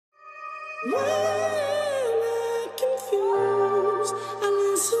Yeah,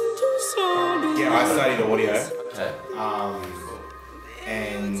 I studied audio. Okay.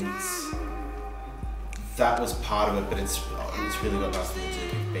 And that was part of it, but it's really got nothing to do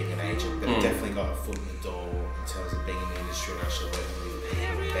with being an agent, but it definitely got a foot in the door in terms of being in the industry and actually working with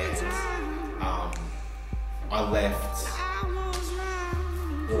people and bands. I left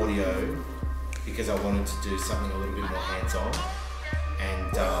audio because I wanted to do something a little bit more hands-on,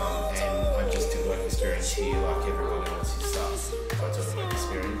 and I just did work experience here like everyone else who starts by doing work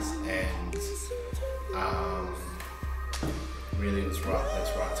experience, and really it was right place,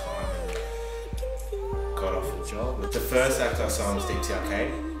 right time, and got off the job. The first act I signed was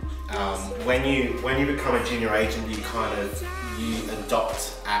DTRK. When you become a junior agent, you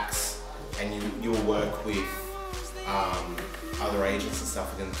adopt acts, and you'll work with other agents and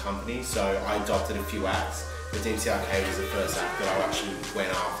stuff within the company. So I adopted a few acts, but DTRK was the first act that I actually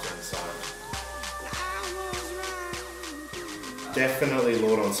went after and signed. Definitely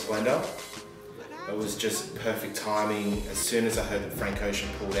Lord on Splendor. It was just perfect timing. As soon as I heard that Frank Ocean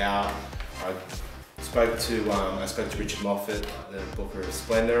pulled out, I spoke to Richard Moffat, the booker of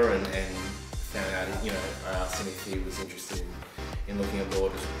Splendor, and found out, I asked him if he was interested in looking at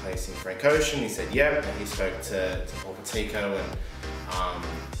Lorde as replacing Frank Ocean. He said yep, and he spoke to Paul Patico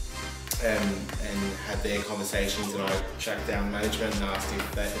and had their conversations, and I tracked down management and asked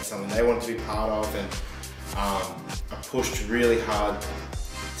if it's something they wanted to be part of, and I pushed really hard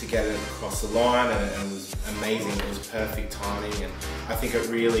to get it across the line, and it was amazing. It was perfect timing, and I think it was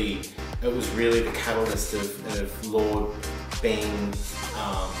really the catalyst of Lorde being,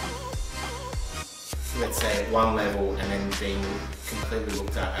 let's say, at one level and then being completely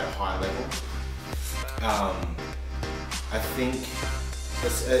looked at a high level. I think,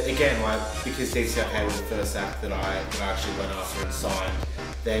 again, because DTRK was the first act that I actually went after and signed,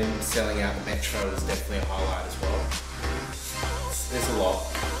 then selling out the Metro was definitely a highlight as well. There's a lot.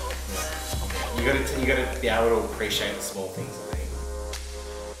 You gotta be able to appreciate the small things, I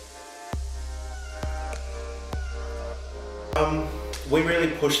think. We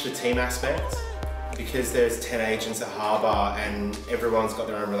really push the team aspect because there's 10 agents at Harbour and everyone's got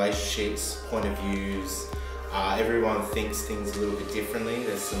their own relationships, point of views. Everyone thinks things a little bit differently.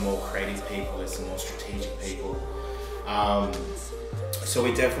 There's some more creative people, there's some more strategic people. So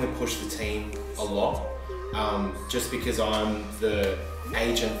we definitely push the team a lot. Just because I'm the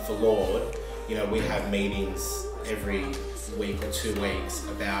agent for Lorde, we have meetings every week or 2 weeks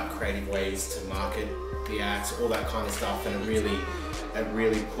about creative ways to market the acts, all that kind of stuff, and it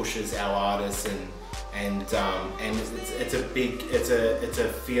really pushes our artists, and it's a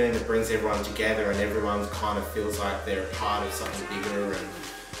feeling that brings everyone together, and everyone kind of feels like they're a part of something bigger. And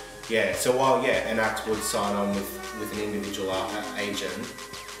yeah, so while an act would sign on with an individual agent,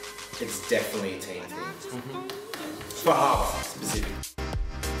 it's definitely a team thing. For Harbour specifically.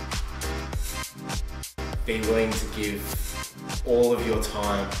 Be willing to give all of your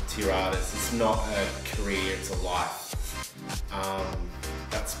time to your artists. It's not a career, it's a life.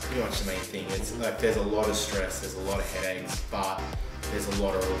 That's pretty much the main thing. It's like there's a lot of stress, there's a lot of headaches, but there's a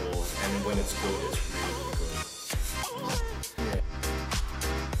lot of reward, and when it's good, it's really, really good. Yeah.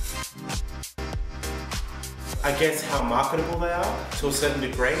 I guess how marketable they are to a certain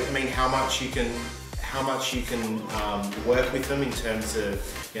degree. I mean, how much you can work with them in terms of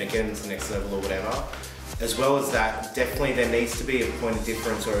getting them to the next level or whatever. As well as that, definitely there needs to be a point of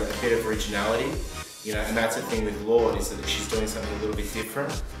difference or a bit of originality, and that's the thing with Lorde, is that she's doing something a little bit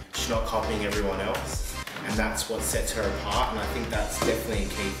different. She's not copying everyone else, and that's what sets her apart. And I think that's definitely a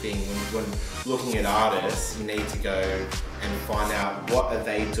key thing when looking at artists. You need to go and find out what are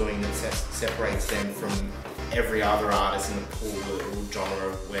they doing that separates them from every other artist in the pool or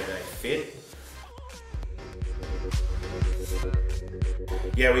genre where they fit.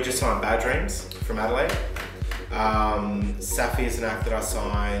 Yeah, we just signed Bad Dreams from Adelaide. Safi is an act that I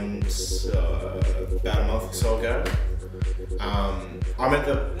signed about a month or so ago. I'm at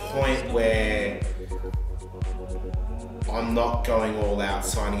the point where I'm not going all out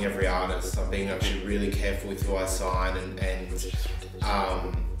signing every artist. I'm being actually really careful with who I sign, and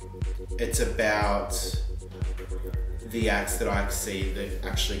it's about the acts that I see that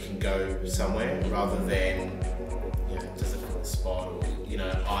actually can go somewhere, rather than does it fill a spot, or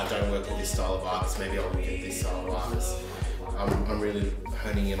I don't work with this style of artist, maybe I'll look at this style of artist. I'm really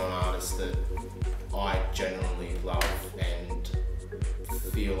honing in on artists that I genuinely love and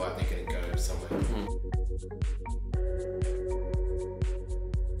feel like they're going to go somewhere.